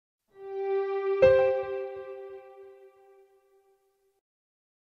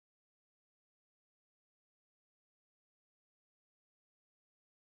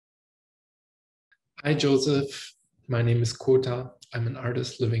Hi, Joseph. My name is Kota. I'm an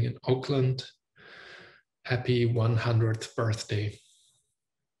artist living in Oakland. Happy 100th birthday.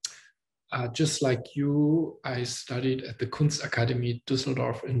 Just like you, I studied at the Kunstakademie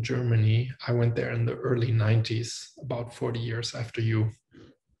Düsseldorf in Germany. I went there in the early 90s, about 40 years after you.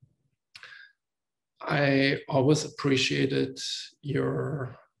 I always appreciated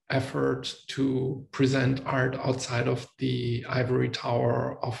your effort to present art outside of the ivory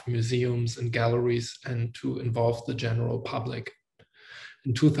tower of museums and galleries and to involve the general public.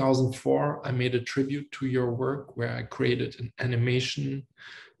 In 2004, I made a tribute to your work where I created an animation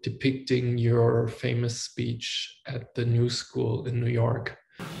depicting your famous speech at the New School in New York.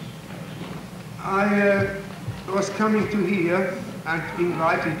 I was coming to here and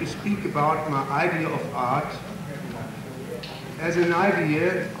invited to speak about my idea of art as an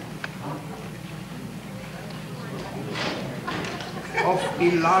idea of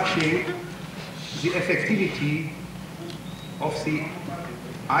enlarging the effectivity of the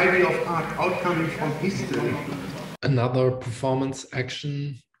idea of art outcoming from history. Another performance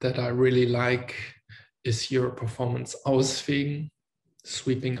action that I really like is your performance Ausfegen,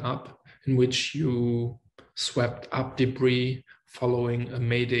 sweeping up, in which you swept up debris following a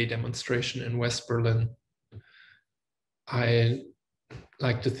May Day demonstration in West Berlin. I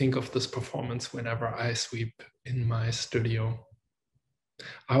like to think of this performance whenever I sweep in my studio.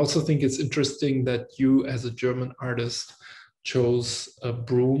 I also think it's interesting that you, as a German artist, chose a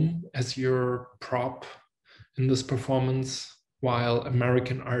broom as your prop in this performance, while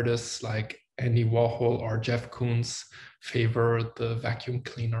American artists like Andy Warhol or Jeff Koons favor the vacuum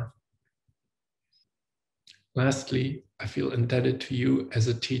cleaner. Lastly, I feel indebted to you as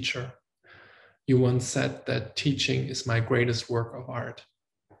a teacher. You once said that teaching is my greatest work of art.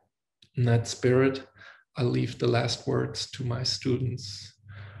 In that spirit, I'll leave the last words to my students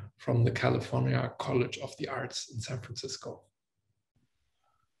from the California College of the Arts in San Francisco.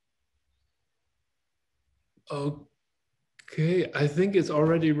 Okay, I think it's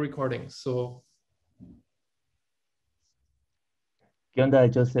already recording, so. ¿Qué onda,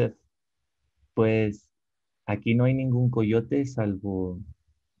 Joseph? Pues aquí no hay ningún coyote salvo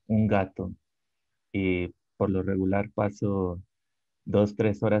un gato. Y por lo regular paso 2,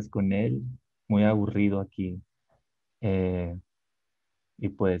 3 horas con él, muy aburrido aquí. Y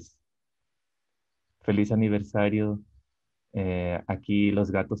pues, feliz aniversario. Aquí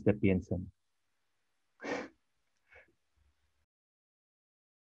los gatos te piensan.